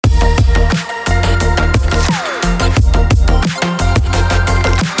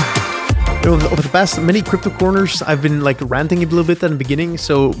over the past many crypto corners, I've been like ranting a little bit at the beginning.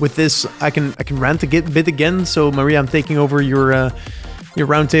 So with this, I can rant a bit again. So Maria, I'm taking over your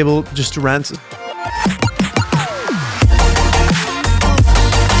roundtable just to rant.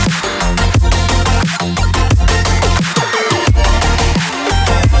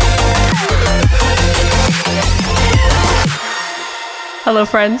 Hello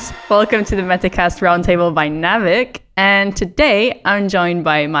friends, welcome to the Metacast Roundtable by Navic. And today I'm joined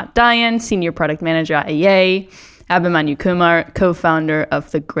by Matt Dian, Senior Product Manager at EA, Abhimanyu Kumar, co-founder of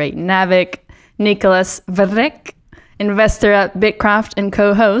the great Navic, Nicholas Verrek, investor at Bitcraft and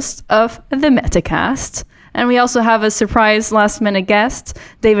co-host of the Metacast. And we also have a surprise last-minute guest,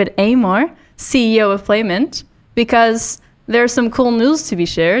 David Amor, CEO of Playmint, because there's some cool news to be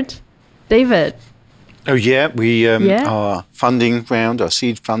shared. David. Oh yeah, our funding round, our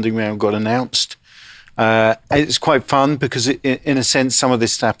seed funding round got announced. It's quite fun because in a sense, some of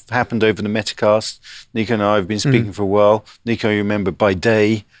this stuff happened over the Metacast. Nico and I have been speaking for a while. Nico, you remember by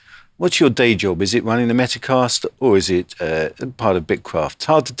day. What's your day job? Is it running the Metacast or is it part of Bitcraft? It's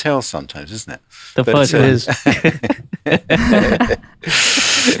hard to tell sometimes, isn't it? The first is.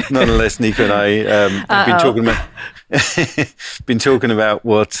 Nonetheless, Nico and I have been talking about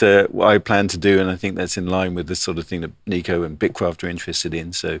what I plan to do, and I think that's in line with the sort of thing that Nico and Bitcraft are interested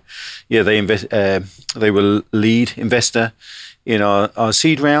in. So, yeah, they were lead investor in our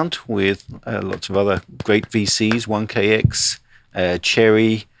seed round with lots of other great VCs, 1KX,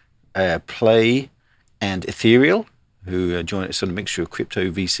 Cherry, Play, and Ethereal, who join a sort of mixture of crypto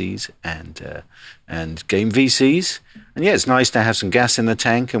VCs and game VCs. And yeah, it's nice to have some gas in the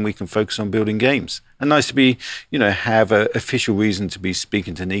tank and we can focus on building games. And nice to be, have an official reason to be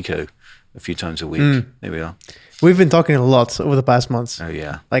speaking to Nico a few times a week. There we are. We've been talking a lot over the past months. Oh,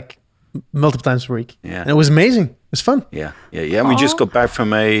 yeah. Like multiple times per week. Yeah. And it was amazing. It was fun. Yeah. And we just got back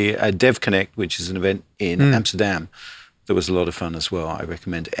from a Dev Connect, which is an event in Amsterdam. That was a lot of fun as well. I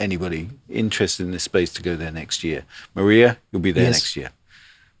recommend anybody interested in this space to go there next year. Maria, you'll be there next year.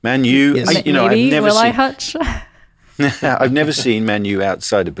 Man U, Maybe, I've never will seen, I hutch? I've never seen Man U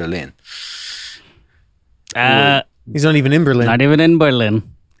outside of Berlin. He's not even in Berlin. Not even in Berlin.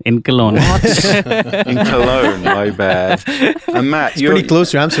 In Cologne. In Cologne, my bad. And Matt, you're pretty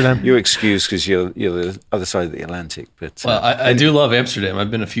close to Amsterdam. You're excused because you're the other side of the Atlantic. But well, I do love Amsterdam. I've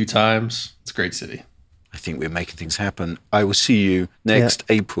been a few times. It's a great city. I think we're making things happen. I will see you next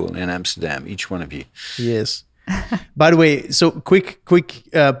April in Amsterdam, each one of you. Yes. By the way, so quick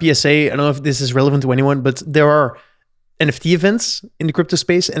PSA. I don't know if this is relevant to anyone, but there are NFT events in the crypto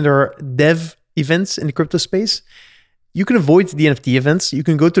space and there are dev events in the crypto space. You can avoid the NFT events. You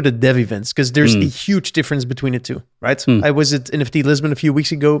can go to the dev events because there's a huge difference between the two, right? I was at NFT Lisbon a few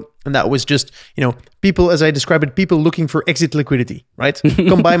weeks ago, and that was just, people, as I describe it, people looking for exit liquidity, right?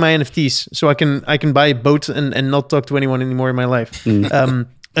 Come buy my NFTs so I can buy a boat and not talk to anyone anymore in my life.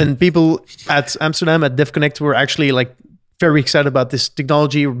 And people at Amsterdam at Dev Connect were actually like very excited about this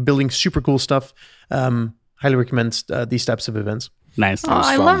technology, building super cool stuff. Highly recommend these types of events. Nice.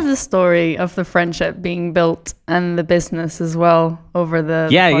 I love the story of the friendship being built and the business as well over the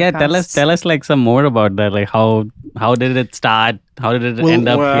podcasts. Tell us like some more about that. Like how did it start? How did it end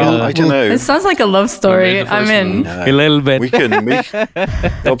up here? I don't know. It sounds like a love story. I'm in. A little bit.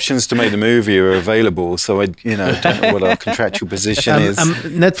 The options to make the movie are available. So I don't know what our contractual position is.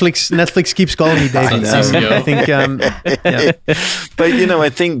 Netflix keeps calling me, David. I think, But I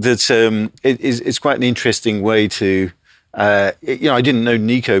think that it's quite an interesting way to. I didn't know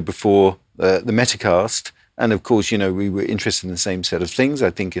Nico before the Metacast, and of course, we were interested in the same set of things. I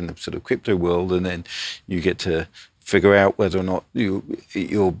think in the sort of crypto world, and then you get to figure out whether or not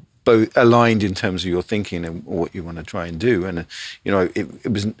you're both aligned in terms of your thinking and what you want to try and do. And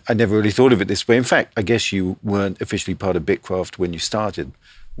it was. I never really thought of it this way. In fact, I guess you weren't officially part of Bitcraft when you started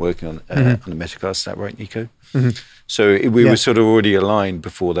working on the Metacast. Is that right, Nico? Mm-hmm. So we were sort of already aligned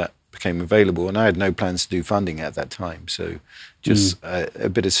before that became available, and I had no plans to do funding at that time. So just a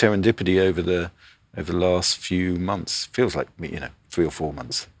bit of serendipity over the last few months. Feels like 3 or 4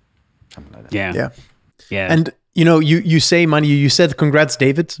 months, something like that. Yeah. And you say, Manu, you said congrats,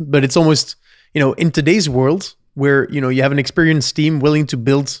 David, but it's almost in today's world where you have an experienced team willing to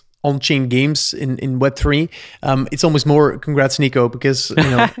build on-chain games in Web3. It's almost more congrats, Nico, because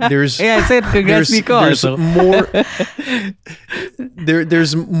there's I said congrats, Nico.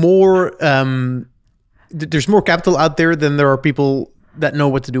 There's more. There's more capital out there than there are people that know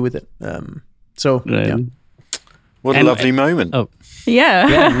what to do with it. What a lovely moment. Oh,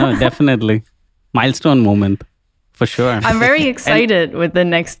 yeah. No, definitely milestone moment for sure. I'm very excited with the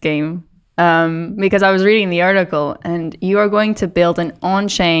next game. because I was reading the article, and you are going to build an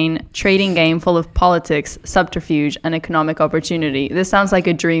on-chain trading game full of politics, subterfuge, and economic opportunity. This sounds like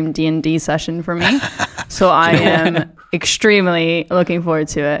a dream D&D session for me, so I am extremely looking forward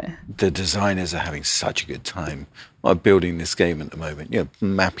to it. The designers are having such a good time building this game at the moment,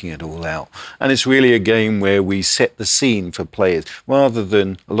 mapping it all out. And it's really a game where we set the scene for players, rather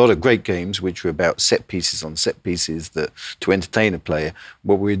than a lot of great games which are about set pieces on set pieces that to entertain a player.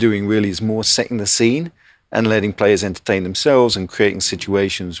 What we're doing really is more setting the scene and letting players entertain themselves and creating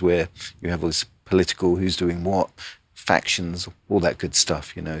situations where you have all this political, who's doing what, factions, all that good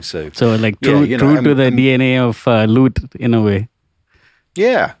stuff, So like true to the DNA of loot in a way.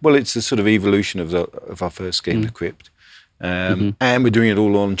 Yeah, well, it's a sort of evolution of our first game, The Crypt. And we're doing it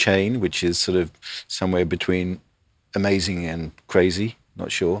all on chain, which is sort of somewhere between amazing and crazy, not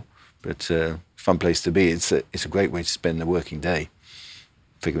sure, but fun place to be. It's a great way to spend the working day,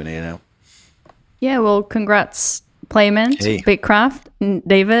 figuring it out. Yeah, well, congrats, Playmint, Hey. Bitcraft,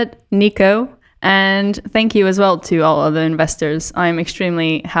 David, Nico, and thank you as well to all other investors. I'm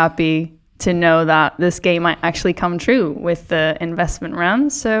extremely happy to know that this game might actually come true with the investment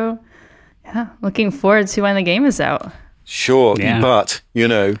round. So, yeah, looking forward to when the game is out. Sure, Yeah. but,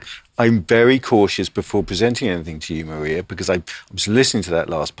 I'm very cautious before presenting anything to you, Maria, because I was listening to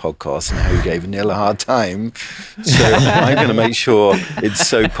that last podcast and how you gave Neil a hard time. So I'm going to make sure it's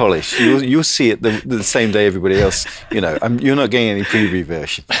so polished. You'll see it the same day everybody else. You're not getting any preview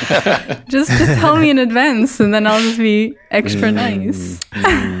version. Just tell me in advance, and then I'll just be extra nice.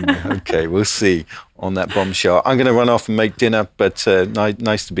 Okay, we'll see on that bombshell. I'm going to run off and make dinner, but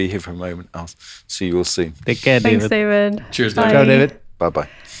nice to be here for a moment. I'll see you all soon. Take care, Thanks, David. David. Cheers, Bye. David. Ciao, David. Bye-bye.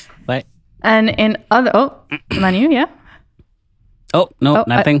 Bye. And in other... Manu, yeah? Oh, no,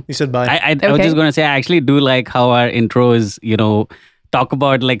 nothing. You said bye. I was Okay. just going to say, I actually do like how our intros, talk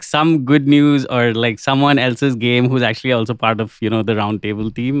about like some good news or like someone else's game who's actually also part of, the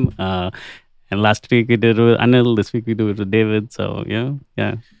Roundtable team. And last week we did it with Anil, this week we do it with David. So,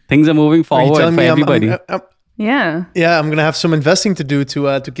 yeah. Things are moving Are you forward telling for me everybody. Yeah. Yeah, I'm gonna have some investing to do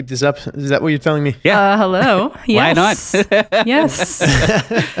to keep this up. Is that what you're telling me? Yeah. Hello. Why not? Yes.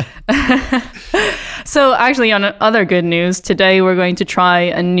 So actually, on other good news, today we're going to try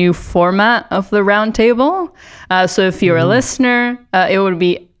a new format of the roundtable. So if you're a listener, it would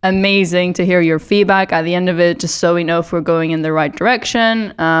be amazing to hear your feedback at the end of it, just so we know if we're going in the right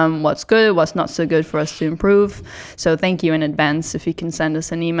direction, what's good, what's not so good for us to improve. So thank you in advance if you can send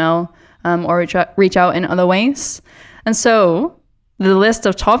us an email or reach out in other ways. And so the list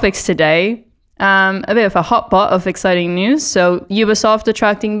of topics today, a bit of a hotbot of exciting news. So Ubisoft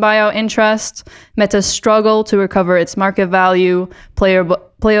attracting buyout interest, Meta's struggle to recover its market value,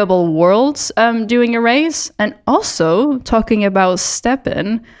 playable worlds doing a raise, and also talking about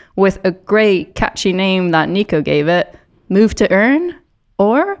STEPN with a great catchy name that Nico gave it, Move to Earn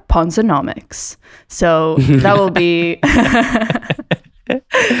or Ponzinomics. So that will be...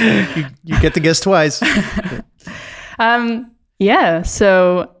 You get to guess twice. Yeah,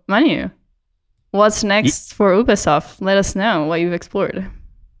 so Manu, what's next for Ubisoft? Let us know what you've explored.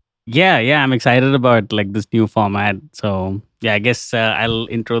 Yeah, I'm excited about like this new format. So yeah, I guess I'll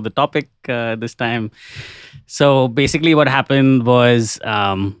intro the topic this time. So basically, what happened was,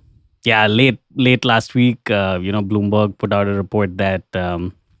 late last week, Bloomberg put out a report that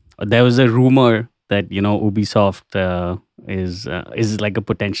there was a rumor that Ubisoft is like a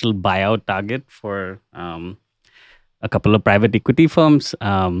potential buyout target for a couple of private equity firms,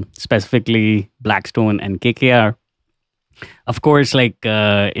 specifically Blackstone and KKR. Of course, like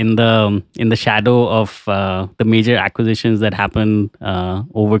in the shadow of the major acquisitions that happened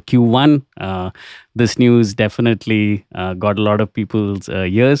over Q1, this news definitely got a lot of people's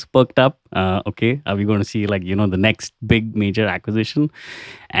ears perked up. Okay, are we going to see like the next big major acquisition?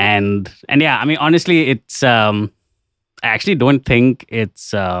 And yeah, I mean honestly, it's I actually don't think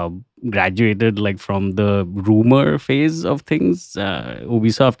it's graduated like from the rumor phase of things.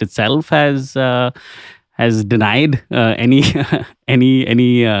 Ubisoft itself has denied any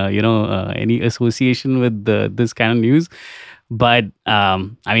any association with this kind of news. But I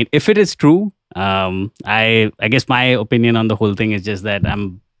mean, if it is true, I guess my opinion on the whole thing is just that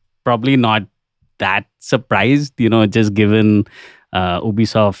I'm probably not that surprised, just given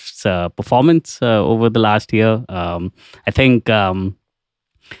Ubisoft's performance over the last year. I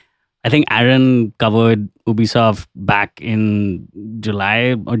think Aaron covered Ubisoft back in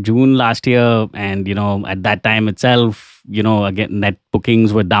July or June last year. And, at that time itself, again, net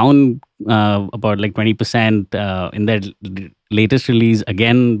bookings were down about like 20%. In their latest release,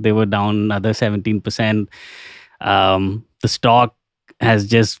 again, they were down another 17%. The stock has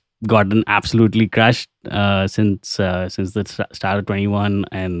just gotten absolutely crushed since the start of 21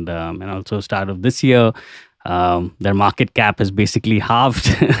 and also start of this year. Their market cap has basically halved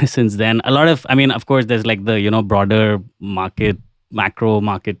since then. Of course, there's like the broader macro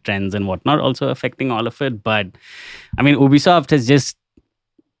market trends and whatnot also affecting all of it. But I mean, Ubisoft has just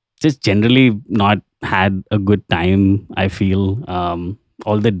generally not had a good time, I feel.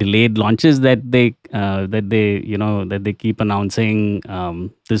 All the delayed launches that they keep announcing,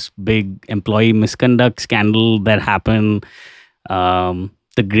 this big employee misconduct scandal that happened,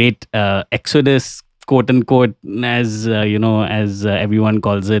 the great exodus, quote unquote, as everyone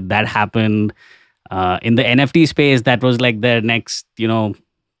calls it, that happened in the NFT space. That was like their next,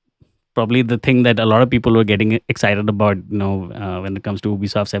 probably the thing that a lot of people were getting excited about, when it comes to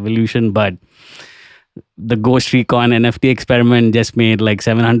Ubisoft's evolution. But the Ghost Recon NFT experiment just made like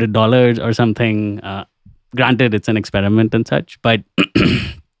 $700 or something. Granted, it's an experiment and such, but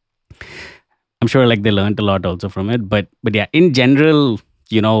I'm sure like they learned a lot also from it. But yeah, in general,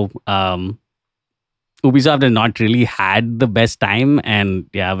 Ubisoft has not really had the best time. And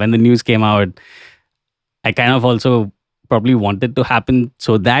yeah, when the news came out, I kind of also probably wanted to happen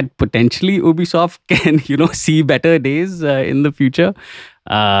so that potentially Ubisoft can, see better days in the future.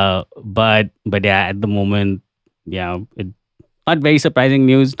 But yeah, at the moment, not very surprising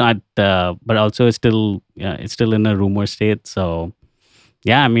news, but also it's still in a rumor state. So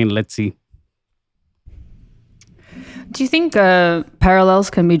yeah, I mean, let's see. Do you think parallels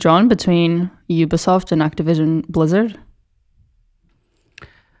can be drawn between Ubisoft and Activision Blizzard?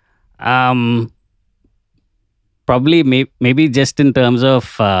 Probably maybe just in terms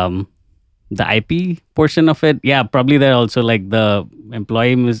of the IP portion of it. Yeah, probably there are also like the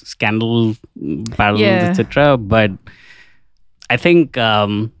employee scandal parallels, etc. But I think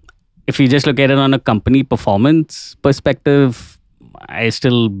if you just look at it on a company performance perspective, I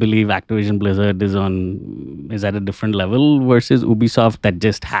still believe Activision Blizzard is at a different level versus Ubisoft, that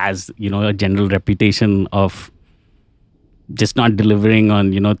just has a general reputation of just not delivering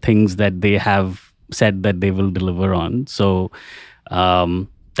on things that they have said that they will deliver on. So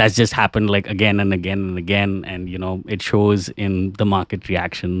that's just happened like again and again and again, and it shows in the market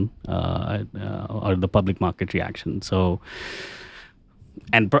reaction or the public market reaction. So.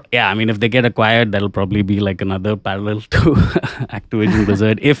 And if they get acquired, that'll probably be like another parallel to Activision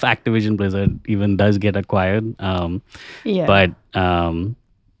Blizzard, if Activision Blizzard even does get acquired. But yeah, but I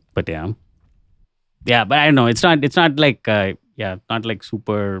don't know. It's not like not like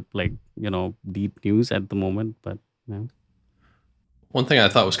super like deep news at the moment. But yeah. One thing I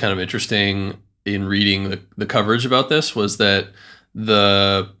thought was kind of interesting in reading the coverage about this was that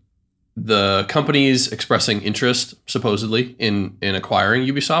the companies expressing interest supposedly in acquiring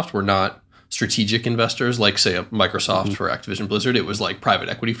Ubisoft were not strategic investors like, say, a Microsoft for Activision Blizzard. It was like private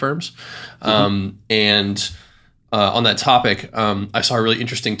equity firms. And on that topic, I saw a really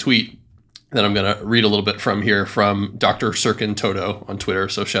interesting tweet that I'm going to read a little bit from here from Dr. Sirkin Toto on Twitter.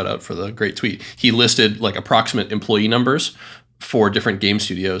 So shout out for the great tweet. He listed like approximate employee numbers for different game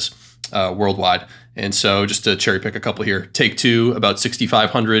studios worldwide. And so just to cherry pick a couple here, Take-Two, about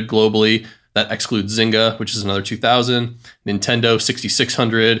 6,500 globally. That excludes Zynga, which is another 2,000. Nintendo,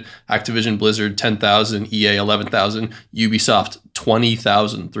 6,600. Activision Blizzard, 10,000. EA, 11,000. Ubisoft,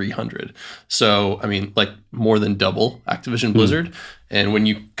 20,300. So, I mean, like more than double Activision Blizzard. And when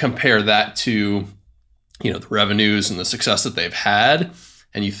you compare that to, the revenues and the success that they've had,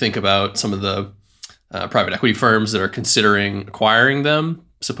 and you think about some of the private equity firms that are considering acquiring them,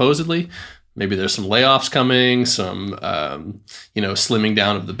 supposedly, maybe there's some layoffs coming, some, slimming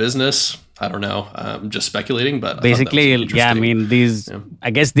down of the business. I don't know. I'm just speculating, but basically, I mean,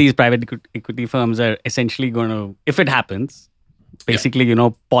 I guess these private equity firms are essentially going to, if it happens, basically,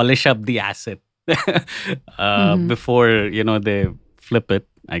 polish up the asset before, they flip it,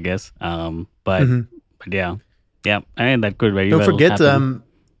 I guess. But yeah. I mean, that could very well happen. Don't forget,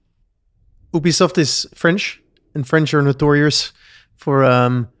 Ubisoft is French, and French are notorious for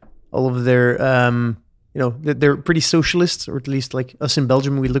all of their, they're pretty socialist, or at least like us in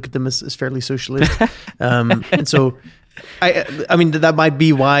Belgium, we look at them as fairly socialist. And so, I mean, that might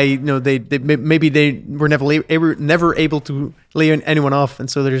be why, maybe they were never able to lay anyone off. And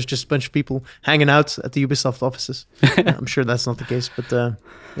so there's just a bunch of people hanging out at the Ubisoft offices. I'm sure that's not the case, but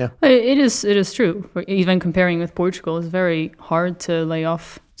yeah. It is true. Even comparing with Portugal, it's very hard to lay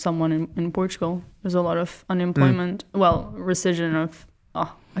off someone in Portugal. There's a lot of unemployment, rescission of,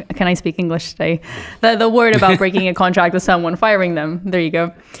 can I speak English today? The word about breaking a contract with someone, firing them. There you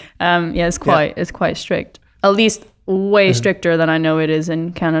go. It's quite strict. At least way stricter than I know it is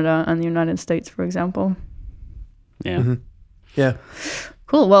in Canada and the United States, for example. Yeah. Yeah.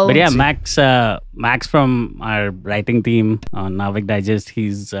 Cool. Well, But yeah, Max from our writing team on Navik Digest,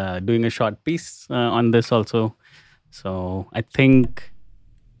 he's doing a short piece on this also. So I think,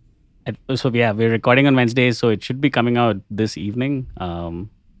 we're recording on Wednesday, so it should be coming out this evening.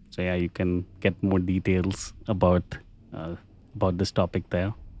 So yeah, you can get more details about this topic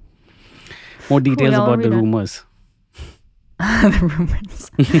there. More details I'll about the read it. rumors.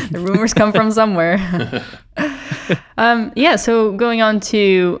 The rumors come from somewhere. So going on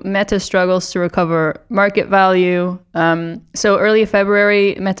to Meta struggles to recover market value. So early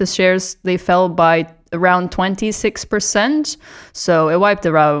February, Meta shares, they fell by around 26%. So it wiped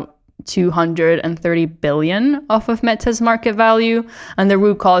around 230 billion off of Meta's market value. And the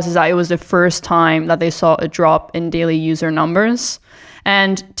root cause is that it was the first time that they saw a drop in daily user numbers.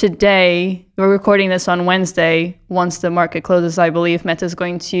 And today, we're recording this on Wednesday. Once the market closes, I believe Meta is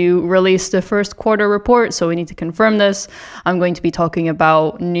going to release the first quarter report. So we need to confirm this. I'm going to be talking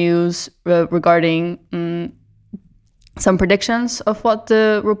about news regarding some predictions of what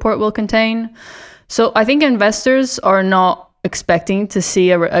the report will contain. So I think investors are not expecting to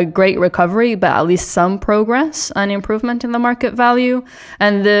see a great recovery, but at least some progress and improvement in the market value.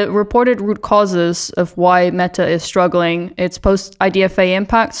 And the reported root causes of why Meta is struggling, it's post-IDFA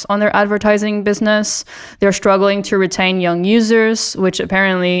impacts on their advertising business. They're struggling to retain young users, which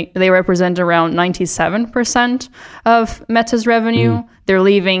apparently they represent around 97% of Meta's revenue. They're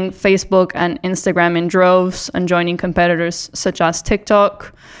leaving Facebook and Instagram in droves and joining competitors such as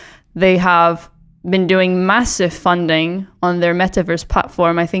TikTok. They have been doing massive funding on their metaverse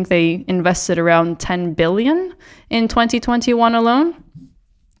platform. I think they invested around 10 billion in 2021 alone.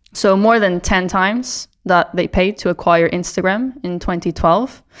 So more than 10 times that they paid to acquire Instagram in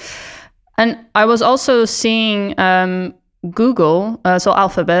 2012. And I was also seeing Google, so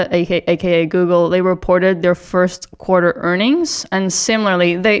Alphabet, aka Google, they reported their first quarter earnings, and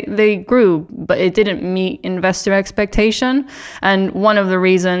similarly, they grew, but it didn't meet investor expectation. And one of the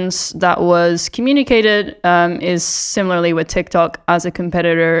reasons that was communicated is similarly with TikTok as a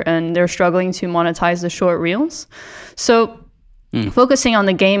competitor, and they're struggling to monetize the short reels. So focusing on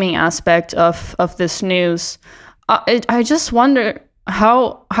the gaming aspect of this news, I just wonder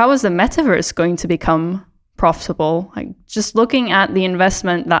how is the metaverse going to become profitable? Like, just looking at the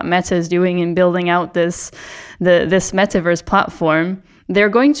investment that Meta is doing in building out this metaverse platform, they're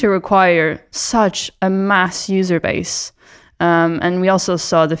going to require such a mass user base. And we also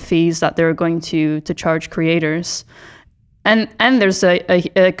saw the fees that they're going to charge creators. And there's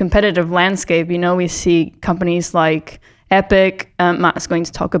a competitive landscape. You know, we see companies like Epic, Matt's going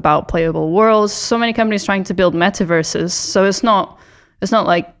to talk about Playable Worlds, so many companies trying to build metaverses. So it's not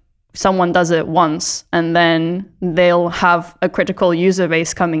like someone does it once and then they'll have a critical user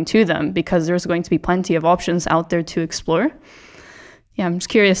base coming to them, because there's going to be plenty of options out there to explore. Yeah, I'm just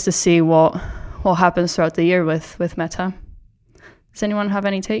curious to see what happens throughout the year with Meta. Does anyone have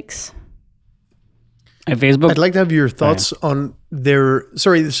any takes? At Facebook, I'd like to have your thoughts on their...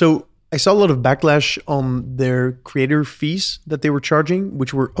 Sorry, so I saw a lot of backlash on their creator fees that they were charging,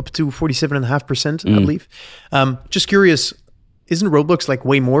 which were up to 47.5%, I believe. Just curious, isn't Roblox like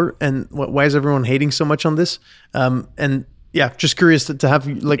way more? And why is everyone hating so much on this? And yeah, just curious to have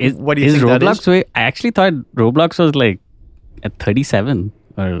like, what do you think Roblox that is? way? I actually thought Roblox was like at 37,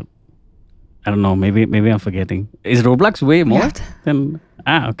 or I don't know. Maybe I'm forgetting. Is Roblox way more than?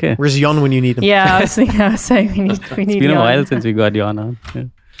 Okay. Where's Jon when you need him? Yeah, I was saying we need It's been Jon. a while since we got Jon on.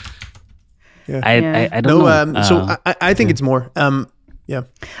 Yeah. I don't know. So I think it's more. Yeah.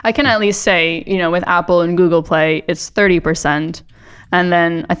 I can at least say, with Apple and Google Play, it's 30%. And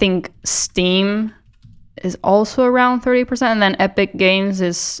then I think Steam is also around 30%. And then Epic Games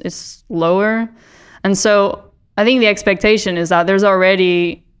is lower. And so I think the expectation is that there's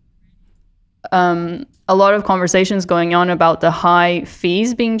already a lot of conversations going on about the high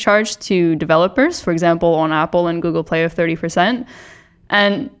fees being charged to developers, for example, on Apple and Google Play of 30%.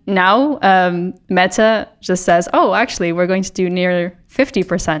 And now Meta just says, oh, actually, we're going to do near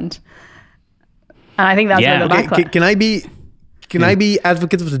 50%. And I think that's where the backlash. Can I be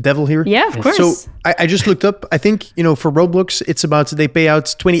advocate of the devil here? Yeah, of course. So I just looked up. I think, for Roblox, it's about, they pay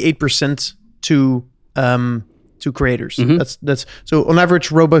out 28% to creators. That's so on average,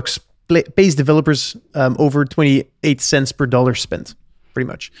 Roblox pays developers over 28 cents per dollar spent. Pretty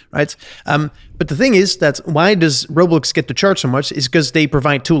much, right? But the thing is that why does Roblox get to charge so much is because they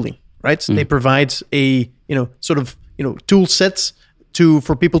provide tooling, right? They provide a tool sets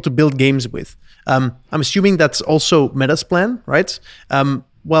for people to build games with. I'm assuming that's also Meta's plan, right?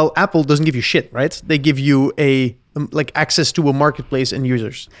 Well, Apple doesn't give you shit, right? They give you access to a marketplace and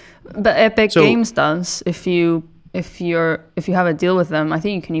users. But Epic Games does. If you if you have a deal with them, I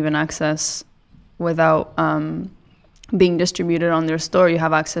think you can even access without being distributed on their store. You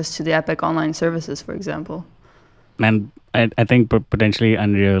have access to the Epic online services, for example. And I think potentially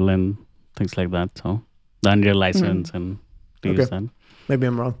Unreal and things like that. So the Unreal license and to use that. Maybe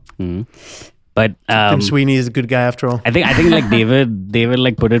I'm wrong. But Tim Sweeney is a good guy after all. I think like David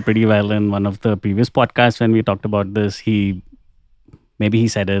like put it pretty well in one of the previous podcasts when we talked about this. Maybe he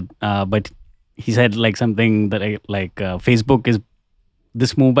said it, but he said like something that Facebook is.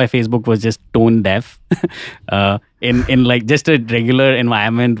 This move by Facebook was just tone deaf in like just a regular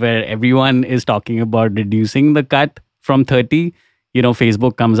environment where everyone is talking about reducing the cut from 30.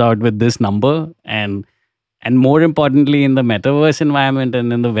 Facebook comes out with this number, and more importantly in the metaverse environment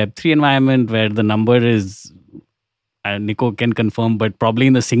and in the Web3 environment where the number is, Nico can confirm, but probably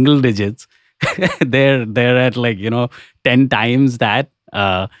in the single digits. they're at 10 times that,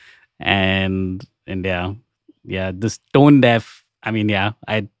 and yeah, this tone deaf. I mean, yeah,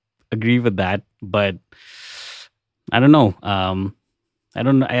 I agree with that, but I don't know.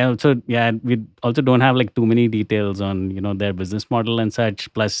 We also don't have like too many details on, their business model and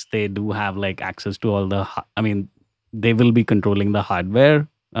such. Plus, they do have like access to all the, they will be controlling the hardware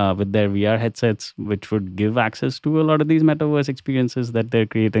with their VR headsets, which would give access to a lot of these metaverse experiences that they're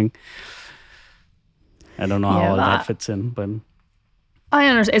creating. I don't know how all that fits in, but... I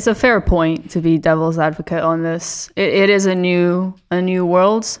understand. It's a fair point to be devil's advocate on this. It is a new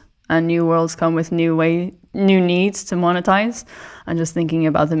world, and new worlds come with new needs to monetize. I'm just thinking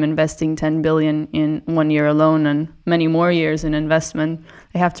about them investing 10 billion in 1 year alone and many more years in investment.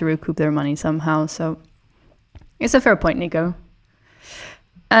 They have to recoup their money somehow. So it's a fair point, Nico.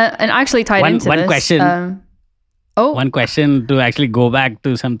 And actually tied into one this. Question. One question to actually go back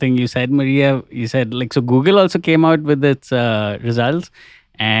to something you said, Maria. You said so Google also came out with its results,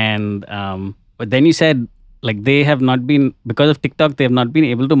 and but then you said they have not been, because of TikTok, they have not been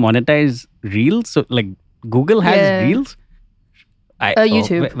able to monetize Reels. So Google has Reels.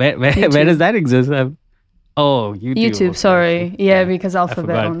 YouTube. Where does that exist? YouTube. YouTube. Sorry, yeah, because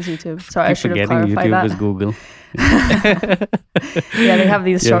Alphabet owns YouTube. Sorry, I should have clarified YouTube that. is Google. Yeah, they have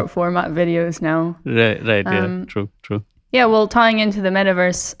these short format videos now. Right. Yeah, true. Yeah, well, tying into the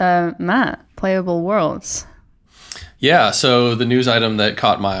metaverse, Matt, playable worlds. Yeah, so the news item that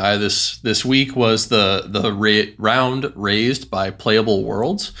caught my eye this week was the round raised by Playable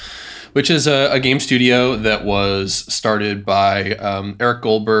Worlds, which is a game studio that was started by Eric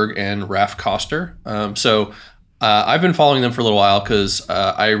Goldberg and Raf Koster. I've been following them for a little while because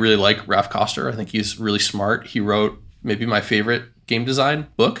I really like Raf Koster. I think he's really smart. He wrote maybe my favorite game design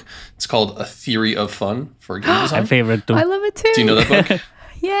book. It's called A Theory of Fun for Game Design. My favorite too. I love it too. Do you know that book?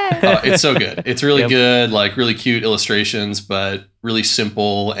 Yeah. It's so good. It's really good, like really cute illustrations, but really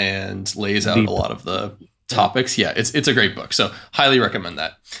simple and lays out a lot of the topics. Yeah, it's a great book. So highly recommend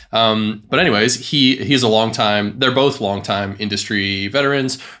that. But anyways, he's they're both longtime industry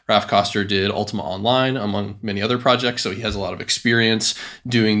veterans. Raf Koster did Ultima Online, among many other projects. So he has a lot of experience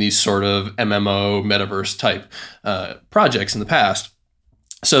doing these sort of MMO metaverse type projects in the past.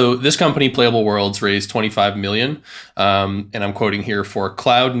 So this company, Playable Worlds, raised $25 million, and I'm quoting here, for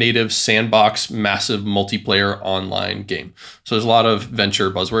cloud-native sandbox massive multiplayer online game. So there's a lot of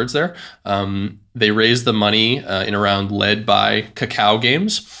venture buzzwords there. They raised the money in a round led by Kakao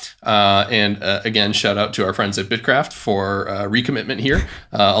Games. And again, shout out to our friends at Bitcraft for recommitment here,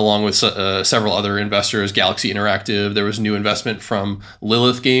 along with several other investors, Galaxy Interactive. There was new investment from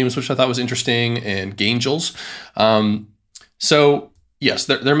Lilith Games, which I thought was interesting, and Gangels. Yes,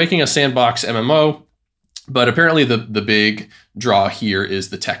 they're making a sandbox MMO, but apparently the big draw here is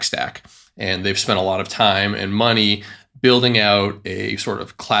the tech stack. And they've spent a lot of time and money building out a sort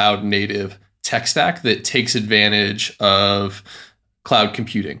of cloud native tech stack that takes advantage of cloud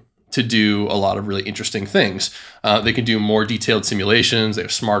computing to do a lot of really interesting things. They can do more detailed simulations. They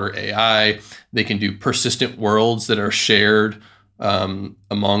have smarter AI. They can do persistent worlds that are shared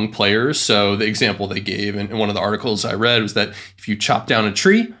among players. So the example they gave in one of the articles I read was that if you chop down a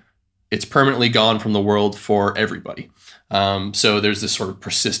tree, it's permanently gone from the world for everybody. So there's this sort of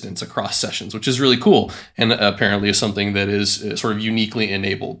persistence across sessions, which is really cool, and apparently is something that is sort of uniquely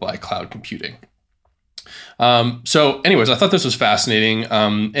enabled by cloud computing. So anyways, I thought this was fascinating.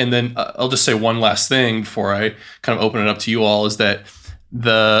 And then I'll just say one last thing before I kind of open it up to you all, is that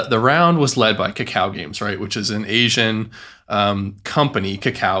the round was led by Kakao Games, right, which is an Asian company.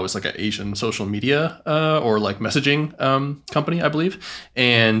 Kakao is like an Asian social media or like messaging company, I believe.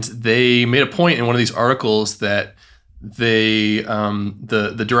 And they made a point in one of these articles that the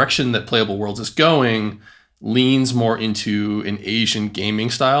direction that Playable Worlds is going leans more into an Asian gaming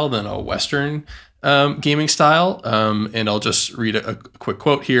style than a Western gaming style, and I'll just read a quick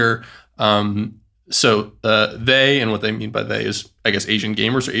quote here. So they, and what they mean by they is, I guess, Asian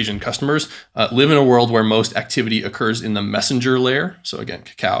gamers or Asian customers, live in a world where most activity occurs in the messenger layer. So again,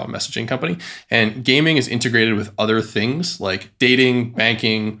 Kakao, a messaging company. And gaming is integrated with other things like dating,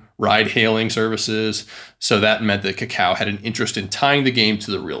 banking, ride-hailing services. So that meant that Kakao had an interest in tying the game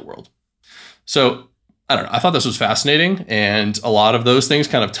to the real world. So I don't know. I thought this was fascinating. And a lot of those things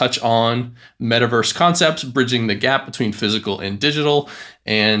kind of touch on metaverse concepts, bridging the gap between physical and digital.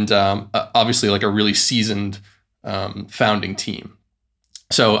 And obviously like a really seasoned founding team.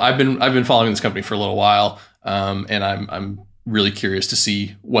 So I've been following this company for a little while. And I'm really curious to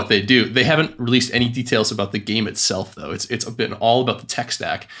see what they do. They haven't released any details about the game itself, though. It's been all about the tech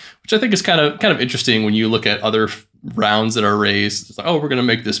stack, which I think is kind of interesting when you look at other rounds that are raised. It's like, oh, we're going to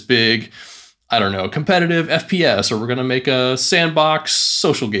make this big, I don't know, competitive FPS, or we're going to make a sandbox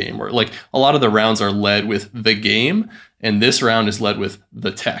social game, or like a lot of the rounds are led with the game. And this round is led with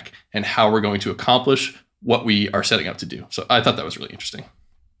the tech and how we're going to accomplish what we are setting up to do. So I thought that was really interesting.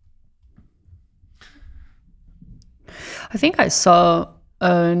 I think I saw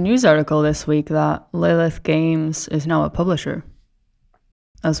a news article this week that Lilith Games is now a publisher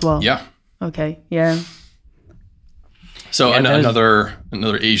as well. Yeah. Okay. Yeah. So another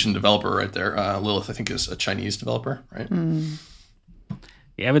Asian developer right there. Lilith, I think, is a Chinese developer, right?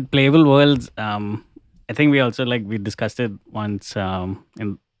 Yeah, with Playable Worlds, I think we also we discussed it once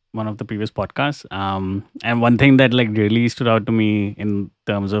in one of the previous podcasts. And one thing that really stood out to me in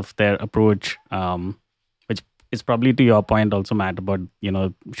terms of their approach, which is probably to your point also, Matt, about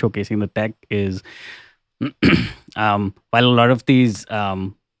showcasing the tech, is while a lot of these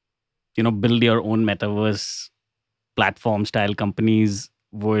build your own metaverse platform style companies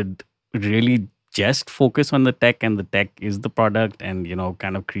would really just focus on the tech, and the tech is the product, and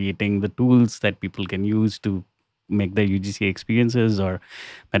kind of creating the tools that people can use to make their UGC experiences or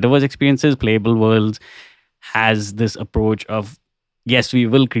metaverse experiences. Playable Worlds has this approach of, yes, we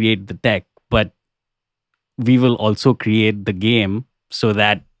will create the tech, but we will also create the game so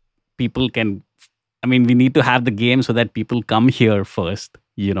that people can, we need to have the game so that people come here first,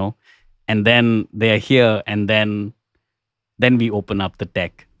 and then they're here, and then we open up the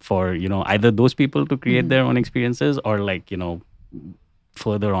tech for, either those people to create their own experiences, or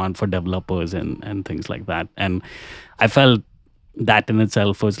further on for developers and things like that. And I felt that in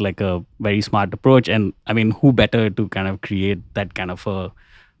itself was a very smart approach. And who better to kind of create that kind of a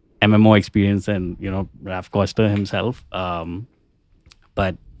MMO experience than, Raf Coster himself.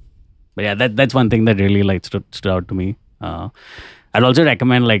 But yeah, that's one thing that really stood out to me. I'd also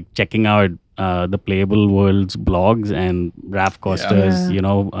recommend checking out the Playable Worlds blogs and Raf Coster's,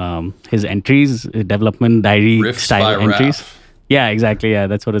 his entries, development diary Riffs style by entries. Raf. Yeah, exactly. Yeah,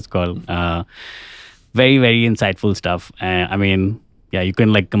 that's what it's called. Very, very insightful stuff. You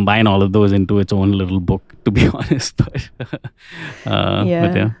can combine all of those into its own little book, to be honest. But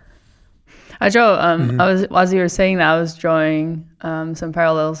yeah. I draw. As you were saying that, I was drawing some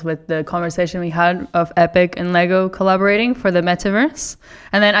parallels with the conversation we had of Epic and Lego collaborating for the metaverse,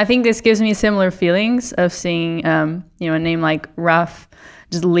 and then I think this gives me similar feelings of seeing a name like Raf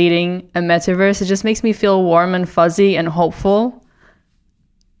just leading a metaverse. It just makes me feel warm and fuzzy and hopeful.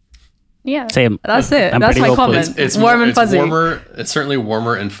 Yeah, same. That's it. I'm That's my hopeful. comment. It's warm and fuzzy. It's certainly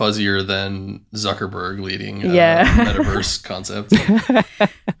warmer and fuzzier than Zuckerberg leading metaverse concept.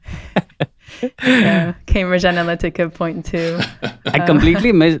 Yeah, Cambridge Analytica 0.2. I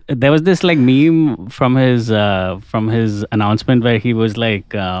completely missed. There was this meme from his announcement where he was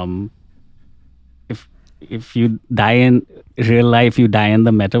if you die in real life, you die in the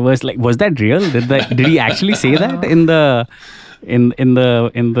metaverse. Was that real? Did he actually say that in the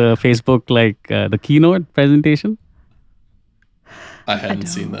Facebook the keynote presentation? I hadn't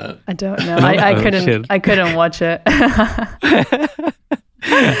seen that. I don't know. I couldn't watch it.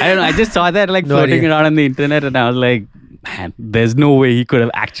 I don't know. I just saw that floating around on the internet, and I was like, man, there's no way he could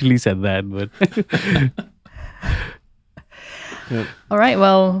have actually said that. But all right,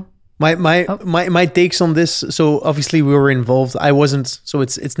 well, my takes on this. So obviously we were involved. I wasn't. So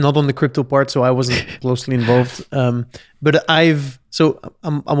it's not on the crypto part. So I wasn't closely involved. But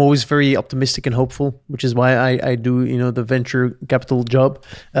I'm always very optimistic and hopeful, which is why I do the venture capital job.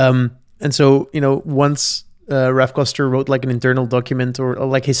 And so once Raf Coster wrote an internal document or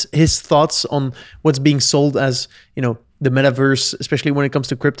his thoughts on what's being sold as the metaverse, especially when it comes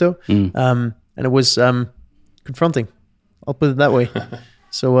to crypto, and it was confronting. I'll put it that way.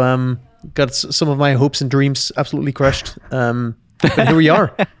 So got some of my hopes and dreams absolutely crushed. But here we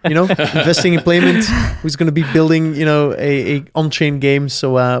are, investing in Playment, who's going to be building, a on-chain game.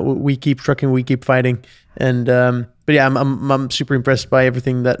 So we keep trucking, we keep fighting. And but yeah, I'm super impressed by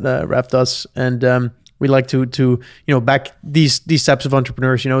everything that Raf does. And we like to back these types of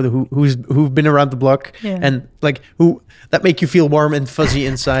entrepreneurs, who've been around the block and like who that make you feel warm and fuzzy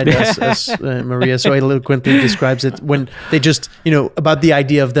inside, as Maria so eloquently describes it, when they just about the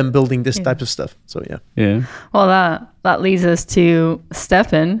idea of them building this type of stuff. So Yeah. Well, that leads us to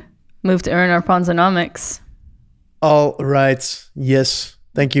STEPN, move to earn our Ponzinomics. All right. Yes.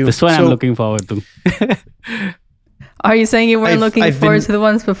 Thank you. This one I'm looking forward to. Are you saying you weren't looking forward to the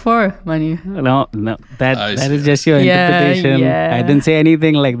ones before, Manu? No, that is just your interpretation. Yeah. I didn't say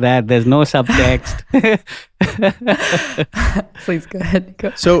anything like that. There's no subtext. Please go ahead.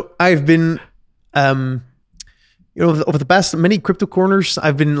 Go. So I've been, over the past many crypto corners,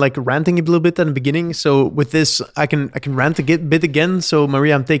 I've been like ranting a little bit at the beginning. So with this, I can rant a bit again. So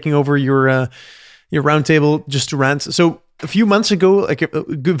Maria, I'm taking over your roundtable just to rant. So a few months ago, like a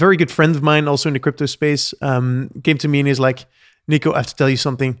very good friend of mine, also in the crypto space, came to me and he's like, Nico, I have to tell you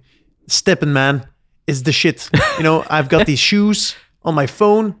something. STEPN, man, is the shit. I've got these shoes on my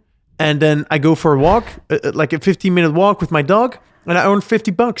phone, and then I go for a walk, like a 15-minute walk with my dog, and I earn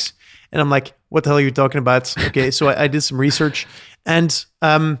 $50. And I'm like, what the hell are you talking about? Okay, so I did some research, and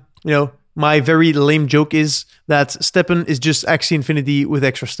my very lame joke is that STEPN is just Axie Infinity with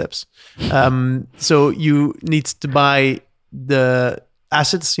extra steps. So you need to buy the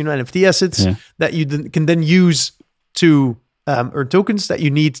assets, NFT assets that you can then use to earn tokens that you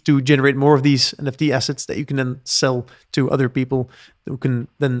need to generate more of these NFT assets that you can then sell to other people who can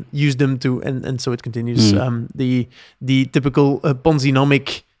then use them to, and so it continues. The typical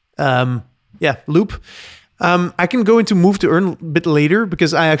Ponzinomic loop. I can go into move to earn a bit later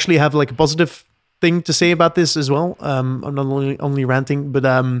because I actually have like a positive thing to say about this as well. I'm not only ranting, but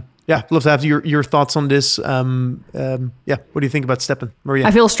love to have your thoughts on this. What do you think about STEPN, Maria?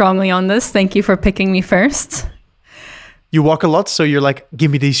 I feel strongly on this. Thank you for picking me first. You walk a lot, so you're like,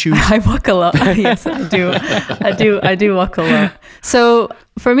 give me these shoes. I walk a lot. Yes, I do. I do walk a lot. So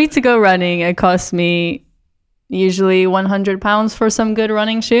for me to go running, it costs me usually £100 for some good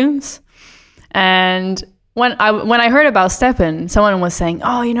running shoes. And when I heard about STEPN, someone was saying,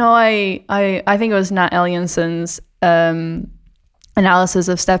 I think it was Nat Ellionson's analysis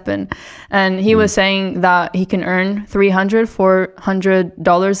of STEPN, and he was saying that he can earn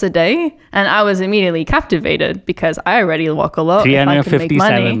 $300-400 a day, and I was immediately captivated because I already walk a lot.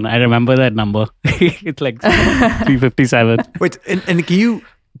 357. I remember that number. It's like 357. Wait, and can you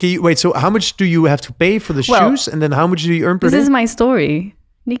wait? So how much do you have to pay for the shoes, and then how much do you earn per day? This is my story,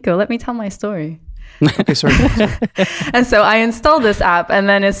 Nico. Let me tell my story. Okay, sorry. And so I installed this app, and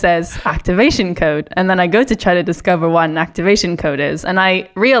then it says activation code. And then I go to try to discover what an activation code is. And I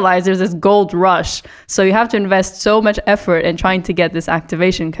realize there's this gold rush. So you have to invest so much effort in trying to get this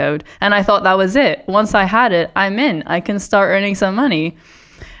activation code. And I thought that was it. Once I had it, I'm in. I can start earning some money.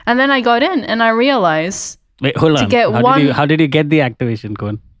 And then I got in and I realized Wait, hold on. How did you get the activation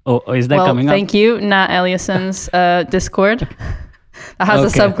code? Oh, is that coming up? Thank you, Nat Ellionson's Discord. That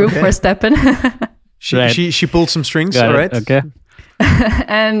has a subgroup for STEPN. She pulled some strings, all right? Okay.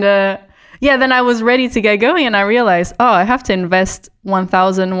 And then I was ready to get going, and I realized, I have to invest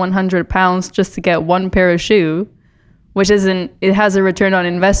 £1,100 just to get one pair of shoe, which it has a return on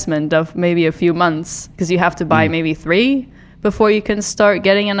investment of maybe a few months because you have to buy maybe 3 before you can start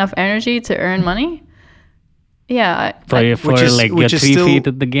getting enough energy to earn money. Yeah. For your 3 feet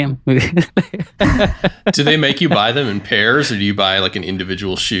at the game. Do they make you buy them in pairs, or do you buy like an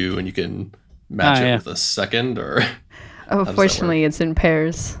individual shoe and you can match it with a second, or? Fortunately, it's in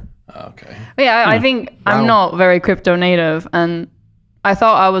pairs. Okay. But yeah, I think I'm not very crypto native, and I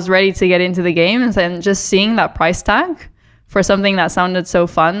thought I was ready to get into the game, and just seeing that price tag for something that sounded so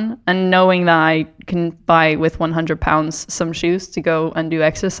fun, and knowing that I can buy with £100 some shoes to go and do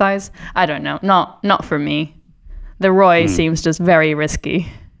exercise, I don't know, not for me. The ROI seems just very risky.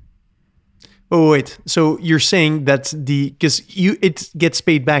 Oh wait, so you're saying that because it gets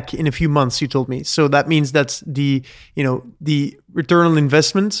paid back in a few months, you told me. So that means that the return on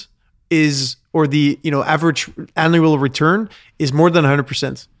investment is, or the average annual return is more than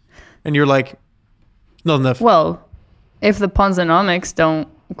 100%, and you're like, not enough. Well, if the Ponzinomics don't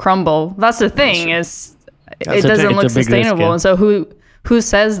crumble, that's the thing. It doesn't look sustainable, and so who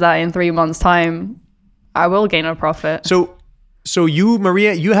says that in 3 months' time I will gain a profit? So you,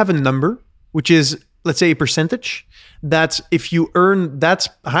 Maria, you have a number, which is, let's say, a percentage, that if you earn that's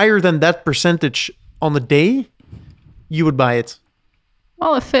higher than that percentage on a day, you would buy it.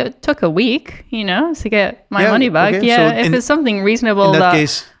 well, if it took a week, to get my money back, okay. yeah. So if it's something reasonable in that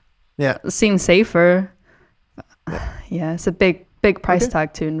case, seems safer, yeah, it's a big price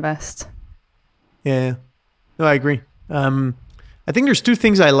tag to invest. Yeah, no, I agree. I think there's two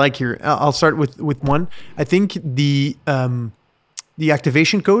things I like here. I'll start with one. I think the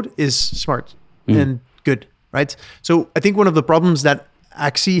activation code is smart and good, right? So I think one of the problems that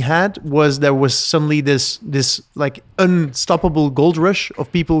Axie had was there was suddenly this like unstoppable gold rush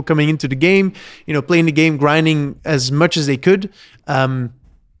of people coming into the game, playing the game, grinding as much as they could.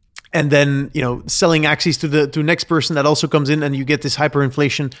 And then, selling Axies to the next person that also comes in, and you get this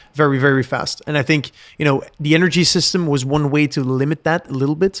hyperinflation very, very fast. And I think, the energy system was one way to limit that a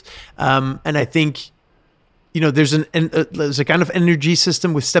little bit. And I think, there's a kind of energy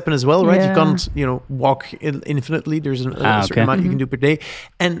system with STEPN as well, right? Yeah. You can't, walk infinitely. There's a certain amount you can do per day.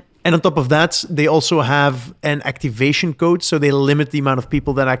 And on top of that, they also have an activation code, so they limit the amount of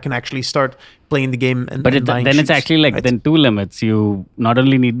people that I can actually start playing the game. But then it's actually like then two limits. You not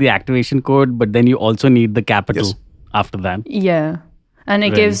only need the activation code, but then you also need the capital after that. Yeah, and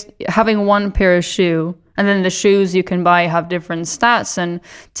it gives having one pair of shoe, and then the shoes you can buy have different stats. And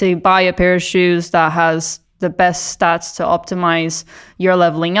to buy a pair of shoes that has the best stats to optimize your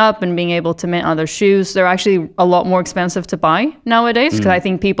leveling up and being able to mint other shoes, they're actually a lot more expensive to buy nowadays, because I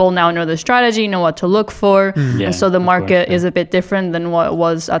think people now know the strategy, know what to look for, and so the market is a bit different than what it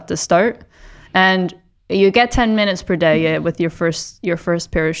was at the start. And you get 10 minutes per day with your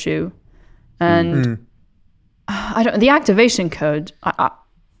first pair of shoe, and the activation code. I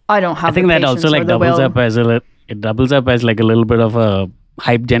don't have. I think that also like doubles up as like a little bit of a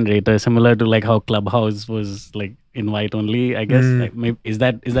hype generator, similar to like how Clubhouse was like invite only, I guess. Like, maybe, is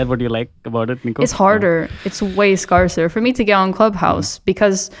that what you like about it, Nico? It's harder. It's way scarcer for me to get on Clubhouse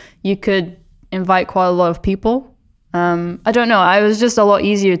because you could invite quite a lot of people. I don't know. It was just a lot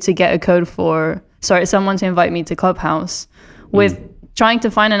easier to get a code someone to invite me to Clubhouse. With trying to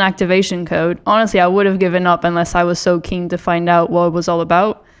find an activation code, honestly, I would have given up unless I was so keen to find out what it was all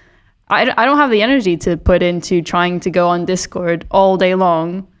about. I don't have the energy to put into trying to go on Discord all day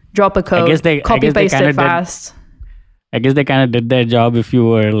long, drop a code, copy paste it fast. I guess they kind of did their job if you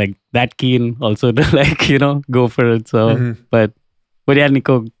were like that keen also to like, go for it. So, but yeah,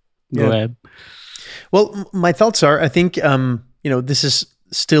 Nico, go ahead. Well, my thoughts are, I think, this is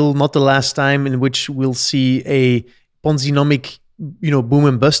still not the last time in which we'll see a Ponzinomic, boom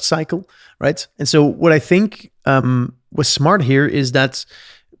and bust cycle, right? And so what I think was smart here is that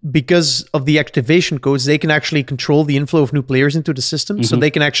because of the activation codes, they can actually control the inflow of new players into the system. So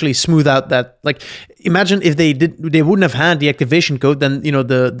they can actually smooth out that. Like, imagine if they wouldn't have had the activation code, then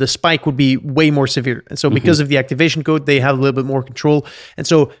the spike would be way more severe. And so because of the activation code, they have a little bit more control. And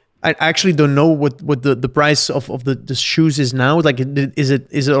so I actually don't know what the price of the shoes is now. Like, is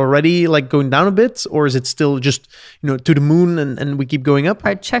it already like going down a bit, or is it still just to the moon and we keep going up?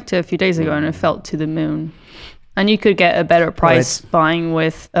 I checked it a few days ago and it felt to the moon. And you could get a better price buying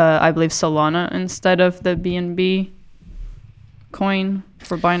with, I believe, Solana instead of the BNB coin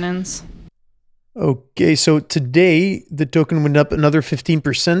for Binance. Okay, so today the token went up another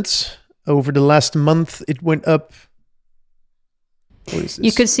 15%. Over the last month, it went up. What is this?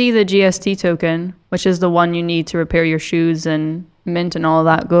 You could see the GST token, which is the one you need to repair your shoes and mint and all of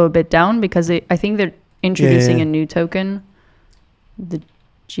that, go a bit down because I think they're introducing a new token. The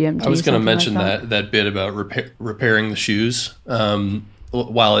GMT. I was going to mention like that bit about repairing the shoes.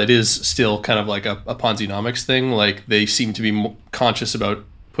 While it is still kind of like a Ponzinomics thing, like they seem to be conscious about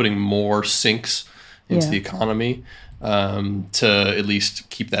putting more sinks into the economy to at least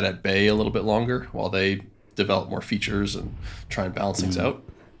keep that at bay a little bit longer while they develop more features and try and balance things out.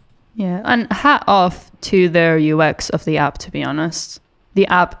 Yeah, and hat off to their UX of the app, to be honest. The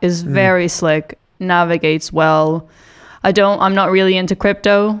app is very slick, navigates well. I'm not really into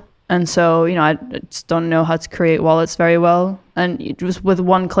crypto, and so, I just don't know how to create wallets very well. And just with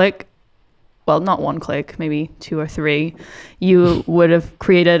one click, well, not one click, maybe 2 or 3, you would have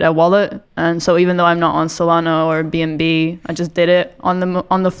created a wallet. And so even though I'm not on Solana or BNB, I just did it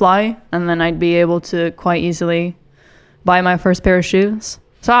on the fly, and then I'd be able to quite easily buy my first pair of shoes.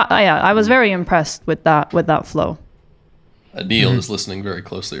 So I was very impressed with that flow. Neil is listening very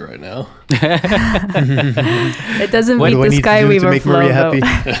closely right now. It doesn't beat the Skyweaver flow, happy?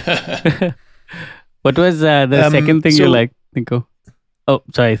 What was the second thing you liked, Nico? Oh,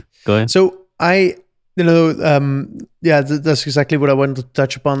 sorry. Go ahead. So that's exactly what I wanted to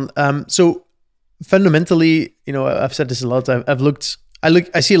touch upon. So fundamentally, I've said this a lot.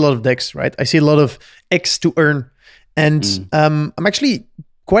 I see a lot of decks, right? I see a lot of X to earn, and I'm actually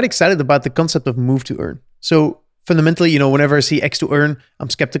quite excited about the concept of move to earn. So fundamentally, whenever I see X to earn, I'm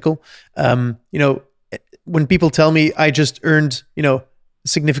skeptical. When people tell me I just earned, a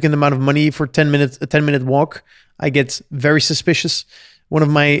significant amount of money for 10 minutes, a 10-minute walk, I get very suspicious. One of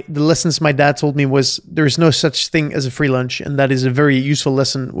the lessons my dad told me was there is no such thing as a free lunch. And that is a very useful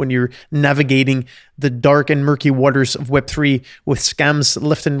lesson when you're navigating the dark and murky waters of Web3 with scams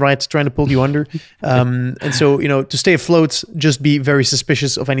left and right trying to pull you under. And so, to stay afloat, just be very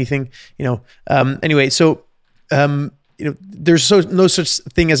suspicious of anything, Anyway, so, there's no such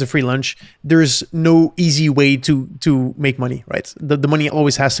thing as a free lunch. There's no easy way to make money, right? The money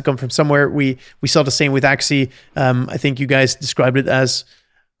always has to come from somewhere. We saw the same with Axie. I think you guys described it as,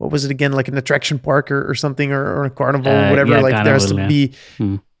 what was it again? Like an attraction park or something, or a carnival, whatever. Yeah, like carnival, there has to be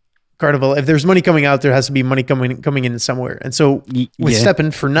carnival. If there's money coming out, there has to be money coming in somewhere. And so with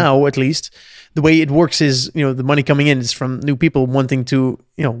STEPN, for now at least, the way it works is, the money coming in is from new people wanting to,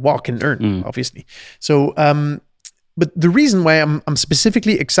 walk and earn, obviously. So, but the reason why I'm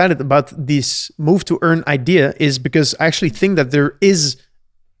specifically excited about this move to earn idea is because I actually think that there is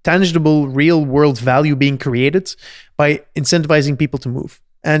tangible, real world value being created by incentivizing people to move.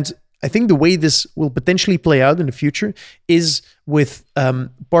 And I think the way this will potentially play out in the future is with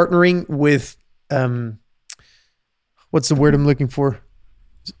partnering with, what's the word I'm looking for?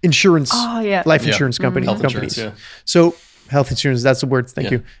 Insurance, life insurance companies. Insurance, So health insurance, that's the word.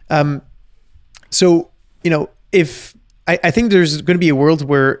 Thank you. So, if I think there's going to be a world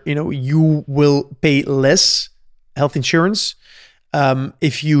where, you will pay less health insurance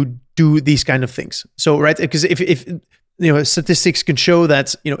if you do these kind of things. So, right, because if statistics can show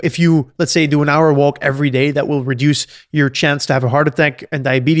that, if you, let's say, do an hour walk every day, that will reduce your chance to have a heart attack and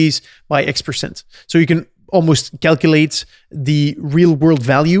diabetes by X%. So you can almost calculate the real world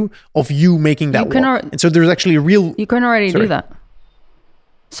value of you making that walk. And so there's actually a real... You can already do that.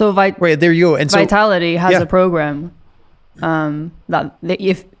 So right, there you go. And Vitality has a program that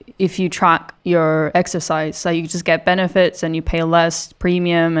if you track your exercise, so you just get benefits and you pay less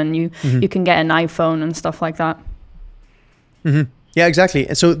premium, and you can get an iPhone and stuff like that. Yeah, exactly.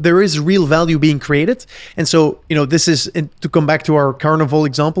 And so there is real value being created. And so, this is, to come back to our carnival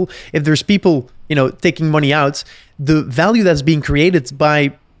example, if there's people, taking money out, the value that's being created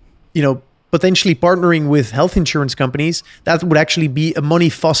by, potentially partnering with health insurance companies, that would actually be a money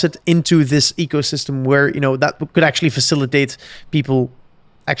faucet into this ecosystem where, that could actually facilitate people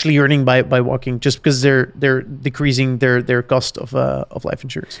actually earning by walking, just because they're decreasing their cost of life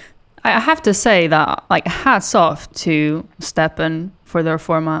insurance. I have to say that, hats off to STEPN for their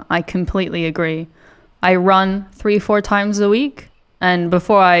format. I completely agree. I run 3-4 times a week, and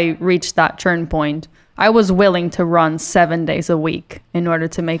before I reached that turn point, I was willing to run 7 days a week in order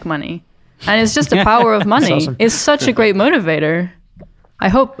to make money. And it's just the power of money. Awesome. It's such a great motivator. I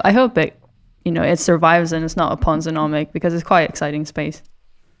hope it, it survives and it's not a Ponzinomic, because it's quite an exciting space.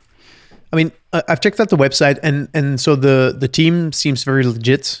 I mean, I've checked out the website, and so the team seems very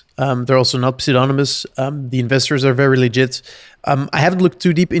legit. They're also not pseudonymous. The investors are very legit. I haven't looked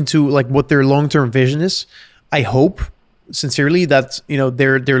too deep into what their long-term vision is. I hope sincerely that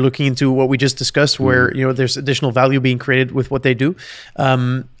they're looking into what we just discussed, where there's additional value being created with what they do.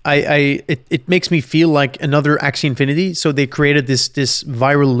 It makes me feel like another Axie Infinity. So they created this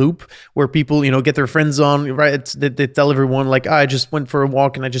viral loop where people get their friends on, right? They tell everyone I just went for a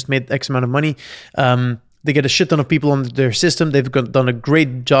walk and I just made X amount of money. They get a shit ton of people on their system. They've done a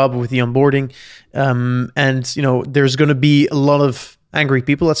great job with the onboarding, and there's going to be a lot of angry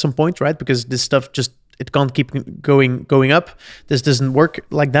people at some point, right? Because this stuff it can't keep going up. This doesn't work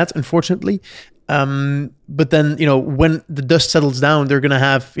like that, unfortunately. But then, when the dust settles down, they're going to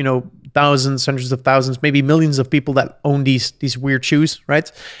have, thousands, hundreds of thousands, maybe millions of people that own these weird shoes, right?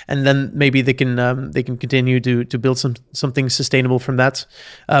 And then maybe they can continue to build something sustainable from that.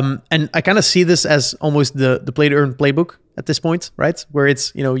 And I kind of see this as almost the play to earn playbook at this point, right? Where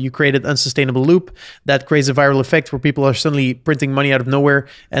it's, you create an unsustainable loop that creates a viral effect where people are suddenly printing money out of nowhere,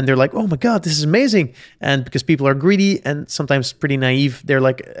 and they're like, oh my God, this is amazing. And because people are greedy and sometimes pretty naive, they're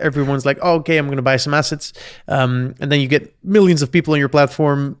like, everyone's like, oh, okay, I'm going to buy some assets. And then you get millions of people on your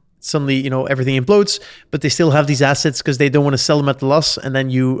platform. Suddenly, everything implodes, but they still have these assets because they don't want to sell them at the loss. And then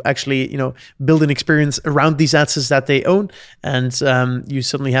you actually, build an experience around these assets that they own. And you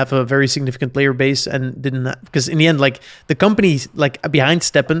suddenly have a very significant player base, and because in the end, the company behind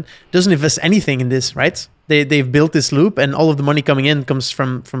STEPN doesn't invest anything in this, right? They've built this loop, and all of the money coming in comes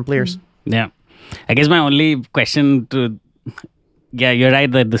from players. Yeah. I guess my only question you're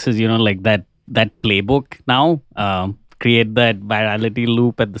right that this is, that playbook now. Create that virality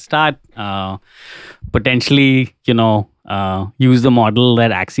loop at the start, potentially, use the model that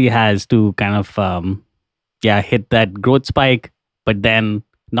Axie has to kind of hit that growth spike, but then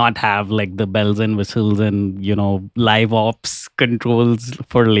not have like the bells and whistles and live ops controls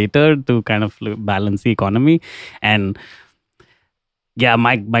for later to kind of balance the economy. And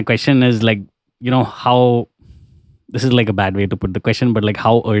my question is like, how, this is like a bad way to put the question, but like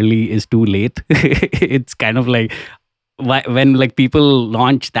how early is too late? It's kind of like when like people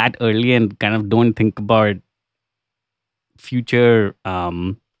launch that early and kind of don't think about future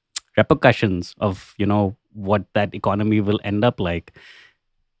repercussions of what that economy will end up like,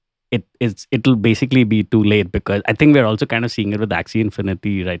 it'll basically be too late. Because I think we're also kind of seeing it with Axie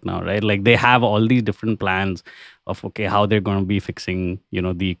Infinity right now, right? Like they have all these different plans of how they're going to be fixing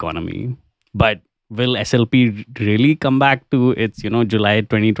the economy, but will SLP really come back to its July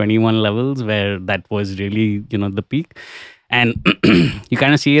 2021 levels, where that was really the peak? And you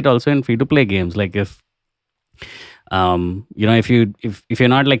kind of see it also in free to play games. Like if if you're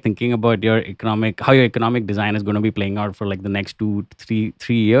not like thinking about how your economic design is going to be playing out for like the next 3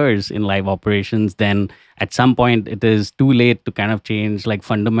 years in live operations, then at some point it is too late to kind of change like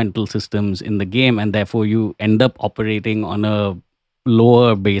fundamental systems in the game, and therefore you end up operating on a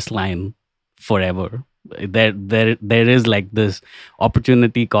lower baseline forever. There is like this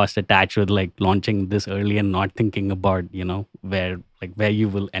opportunity cost attached with like launching this early and not thinking about where you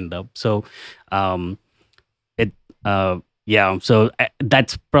will end up. So so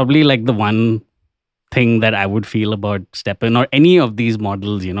that's probably like the one thing that I would feel about STEPN or any of these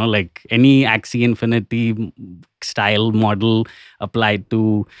models, like any Axie Infinity style model applied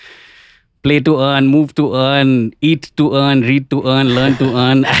to play to earn, move to earn, eat to earn, read to earn, learn to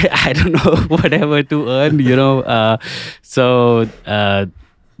earn. I don't know, whatever to earn, So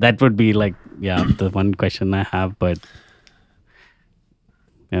that would be like, the one question I have. But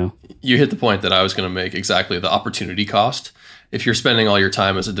you hit the point that I was going to make, exactly, the opportunity cost. If you're spending all your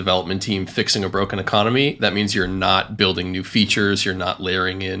time as a development team fixing a broken economy, that means you're not building new features, you're not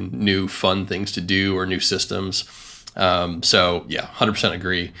layering in new fun things to do or new systems. 100%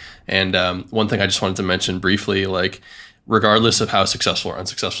 agree. And one thing I just wanted to mention briefly, like regardless of how successful or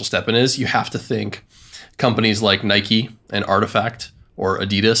unsuccessful STEPN is, you have to think companies like Nike and Artifact or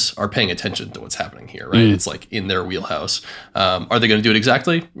Adidas are paying attention to what's happening here, right? It's like in their wheelhouse. Are they going to do it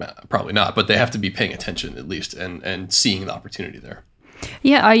exactly? Probably not, but they have to be paying attention at least and seeing the opportunity there.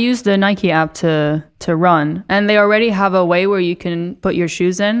 Yeah, I use the Nike app to run, and they already have a way where you can put your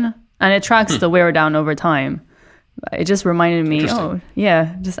shoes in, and it tracks the wear down over time. It just reminded me,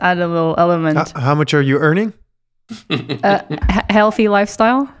 just add a little element. How much are you earning? Healthy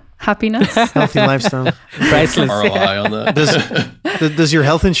lifestyle. Happiness. Healthy lifestyle. Priceless. ROI on that. Does your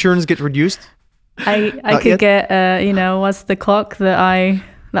health insurance get reduced? I could get what's the clock? The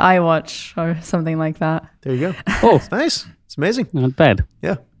iWatch or something like that. There you go. Oh, it's nice. It's amazing. Not bad.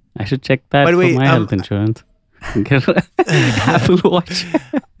 Yeah. I should check that By the way, for my health insurance. Get Apple Watch.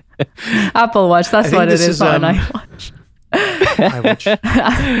 Apple Watch. That's what it is. Not an iWatch.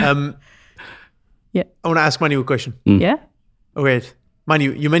 iWatch. Yeah. I want to ask Manu a question. Yeah. Oh wait.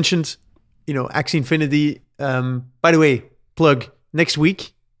 Manu, you mentioned, Axie Infinity. By the way, plug next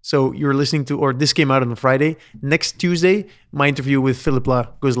week. So you're listening to, or this came out on a Friday. Next Tuesday, my interview with Philip La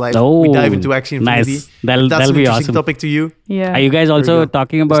goes live. Oh, we dive into Axie Infinity. Nice. That'll That's an be interesting awesome. topic to you. Yeah. Are you guys also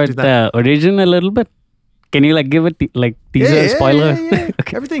talking about Origin a little bit? Can you like give a teaser, spoiler? Yeah.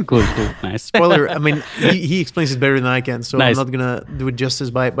 Okay. Everything. Cool. Nice. Spoiler. I mean, he explains it better than I can, so nice. I'm not gonna do it justice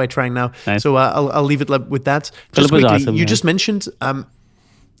by trying now. Nice. So I'll leave it with that. Philip Just quickly, awesome, you just mentioned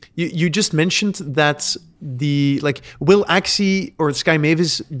you just mentioned that will Axie or Sky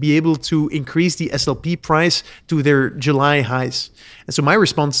Mavis be able to increase the SLP price to their July highs? And so my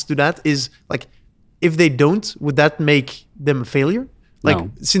response to that is if they don't, would that make them a failure?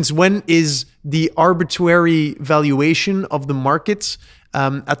 No. Since when is the arbitrary valuation of the markets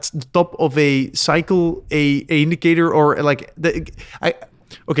at the top of a cycle a indicator, or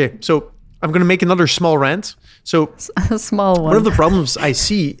okay, so I'm going to make another small rant. So a small one. One of the problems I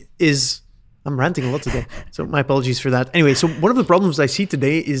see is, I'm ranting a lot today, so my apologies for that. Anyway, so one of the problems I see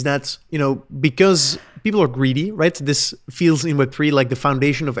today is that, because people are greedy, right? This feels in Web3 like the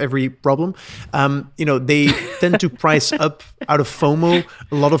foundation of every problem. They tend to price up out of FOMO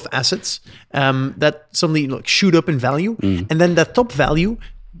a lot of assets that suddenly shoot up in value. And then that top value,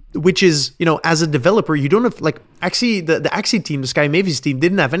 which is, as a developer, you don't have Axie, the Axie team, the Sky Mavis team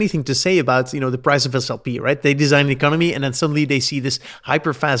didn't have anything to say about, the price of SLP, right? They design an economy and then suddenly they see this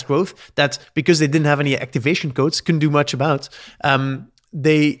hyper fast growth that, because they didn't have any activation codes, couldn't do much about.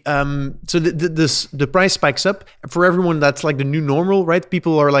 they so the price spikes up for everyone. That's like the new normal, right?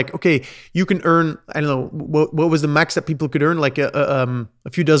 People are like, okay, you can earn, I don't know, what was the max that people could earn, like a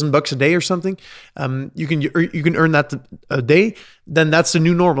few dozen bucks a day or something. You can earn that a day. Then that's the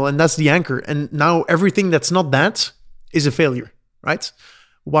new normal, and that's the anchor. And now everything that's not that is a failure, right?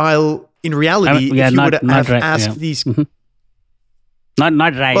 While in reality, if you would have asked these,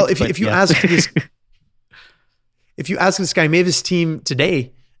 not right. Well, if you ask this. If you ask the Sky Mavis team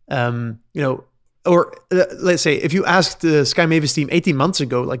today, or let's say if you asked the Sky Mavis team 18 months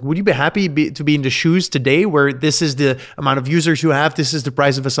ago, like, would you be happy to be in the shoes today where this is the amount of users you have, this is the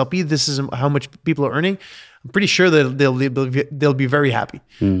price of SLP, this is how much people are earning? I'm pretty sure that they'll be very happy.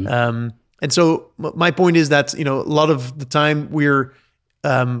 And so my point is that, a lot of the time we're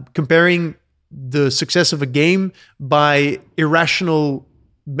comparing the success of a game by irrational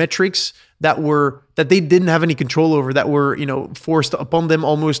metrics that they didn't have any control over, that were forced upon them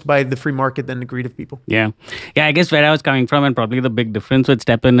almost by the free market and the greed of people. Yeah. I guess where I was coming from, and probably the big difference with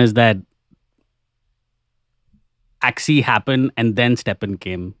STEPN, is that Axie happened and then STEPN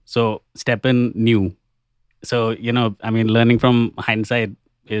came. So STEPN knew. So learning from hindsight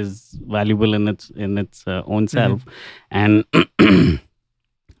is valuable in its own self, and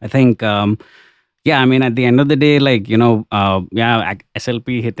I think. At the end of the day,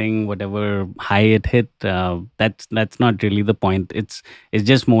 SLP hitting whatever high it hit, that's not really the point. It's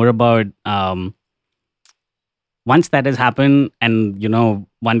just more about once that has happened, and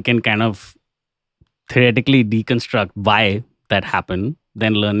one can kind of theoretically deconstruct why that happened,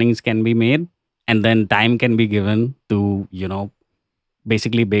 then learnings can be made, and then time can be given to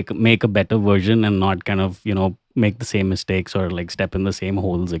basically make a better version, and not kind of make the same mistakes or like step in the same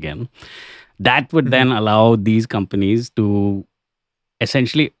holes again. That would then allow these companies to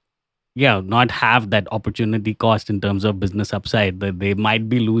essentially, not have that opportunity cost in terms of business upside that they might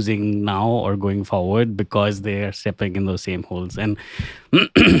be losing now or going forward because they're stepping in those same holes. And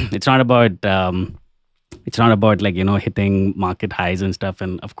it's not about hitting market highs and stuff.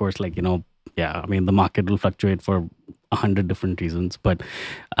 And of course, the market will fluctuate for 100 different reasons. But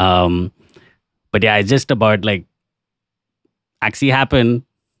it's just about like Axie happened.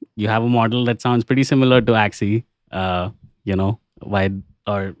 You have a model that sounds pretty similar to Axie, where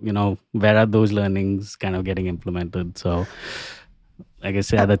are those learnings kind of getting implemented? So I guess,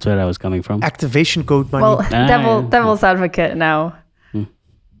 that's where I was coming from. Activation code money. Well, devil's advocate now.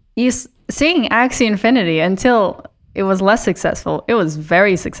 You seeing Axie Infinity until it was less successful, it was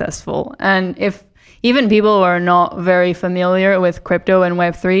very successful. And if even people who are not very familiar with crypto and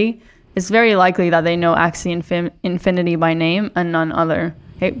Web3, it's very likely that they know Axie Infinity by name and none other.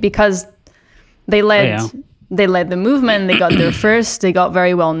 Because they led the movement, they got there first, they got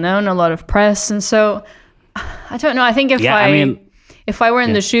very well known, a lot of press, and so I don't know. I think if I were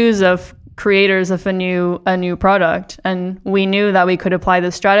in the shoes of creators of a new product, and we knew that we could apply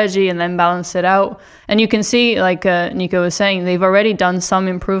the strategy and then balance it out, and you can see, like Nico was saying, they've already done some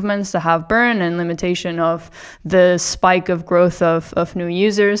improvements to have burn and limitation of the spike of growth of new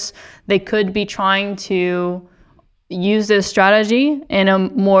users. They could be trying to use this strategy in a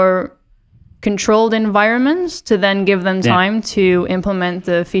more controlled environment to then give them time to implement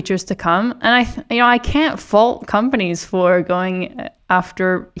the features to come. And I can't fault companies for going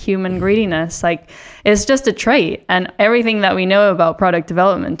after human greediness. Like, it's just a trait, and everything that we know about product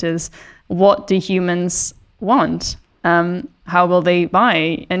development is what do humans want? How will they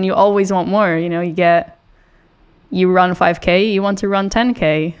buy? And you always want more. You run 5K, you want to run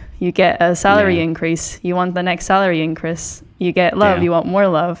 10K. You get a salary increase, you want the next salary increase. You get love, you want more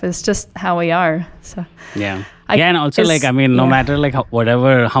love. It's just how we are. So and also no matter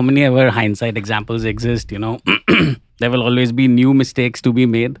how many ever hindsight examples exist, there will always be new mistakes to be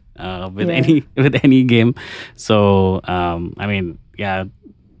made with any game. So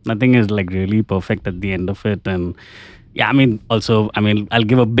nothing is like really perfect at the end of it. And I'll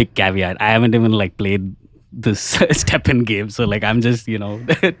give a big caveat. I haven't even played this STEPN game, so I'm just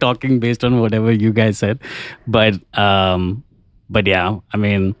talking based on whatever you guys said, but again,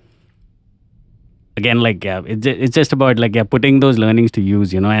 it's just about putting those learnings to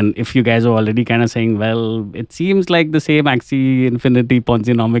use, and if you guys are already kind of saying, well, it seems like the same Axie Infinity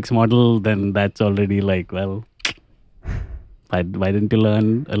Ponzinomics model, then that's already why didn't you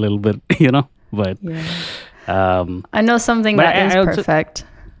learn a little bit, but I know something that is perfect.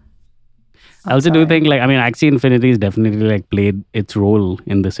 I also do think Axie Infinity has definitely played its role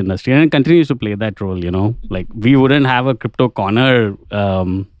in this industry, and it continues to play that role, we wouldn't have a Crypto Corner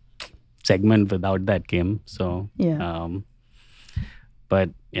segment without that game. So but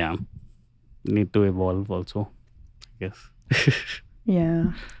need to evolve also, I guess.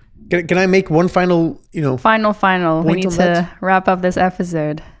 Yeah. Can I make one final, Final. We Point need on to that? wrap up this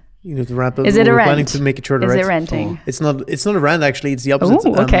episode. To wrap up? Is it a we're rant? planning to make it shorter, Is right? it renting? It's not a rant, actually. It's the opposite.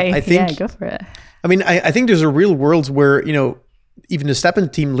 Oh, okay. I think, yeah, go for it. I mean, I think there's a real world where, even the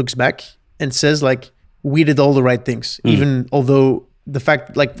STEPN team looks back and says, like, we did all the right things, even although the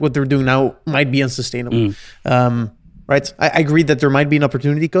fact, like, what they're doing now might be unsustainable. Right? I agree that there might be an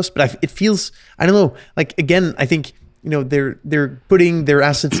opportunity cost, but it feels, I don't know, like, again, I think, they're putting their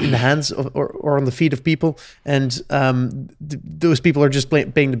assets in the hands of, or on the feet of people, and those people are just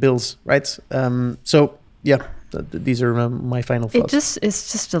paying the bills, right? So, yeah, these are my final thoughts.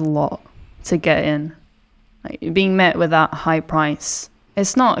 It's just a lot to get in. Like, being met with that high price.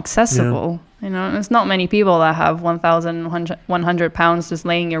 It's not accessible. There's not many people that have 1,100 pounds just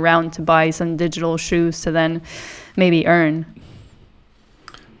laying around to buy some digital shoes to then maybe earn.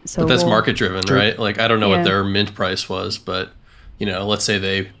 So but that's market driven, right? Like, I don't know Yeah. what their mint price was, but let's say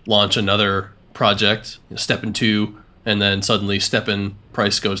they launch another project, STEPN 2, and then suddenly STEPN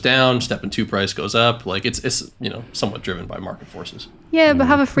price goes down, STEPN 2 price goes up. Like, it's somewhat driven by market forces. Yeah, but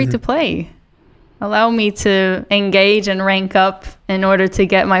have a free to play. Allow me to engage and rank up in order to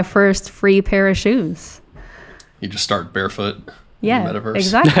get my first free pair of shoes. You just start barefoot Yeah, in the metaverse.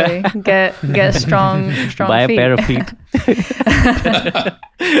 exactly. Get strong Buy feet. a pair of feet.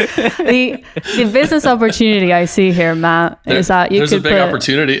 The business opportunity I see here, Matt, is that there's could a big put,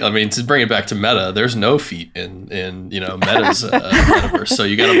 opportunity. I mean, to bring it back to Meta, there's no feet in Meta's metaverse. So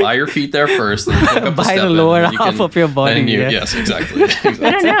you got to buy your feet there first. Then you hook up Buy a the STEPN, lower and you half of your body, then yeah. Yes, exactly. I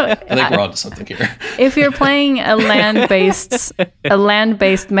don't know. I think we're onto something here. If you're playing a land-based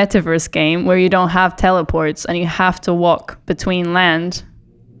metaverse game where you don't have teleports and you have to walk between land,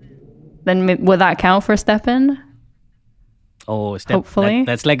 then would that count for STEPN? Oh, Hopefully.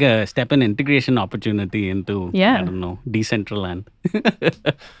 that's like a STEPN integration opportunity into, Yeah. I don't know, Decentraland.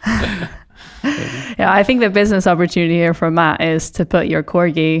 Yeah, I think the business opportunity here for Matt is to put your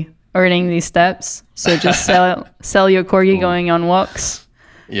corgi earning these steps. So just sell your corgi going on walks,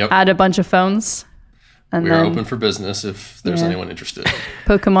 Yep. add a bunch of phones, and We then are open for business if there's anyone interested.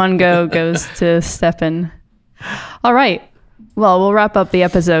 Pokemon Go goes to STEPN. All right. Well, we'll wrap up the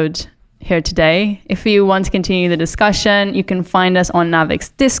episode here today. If you want to continue the discussion, you can find us on Navic's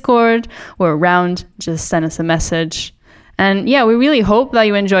Discord. We're around. Just send us a message. And yeah, we really hope that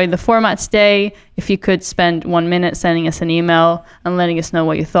you enjoyed the format today. If you could spend 1 minute sending us an email and letting us know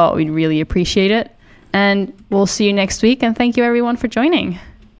what you thought, we'd really appreciate it. And we'll see you next week. And thank you everyone for joining.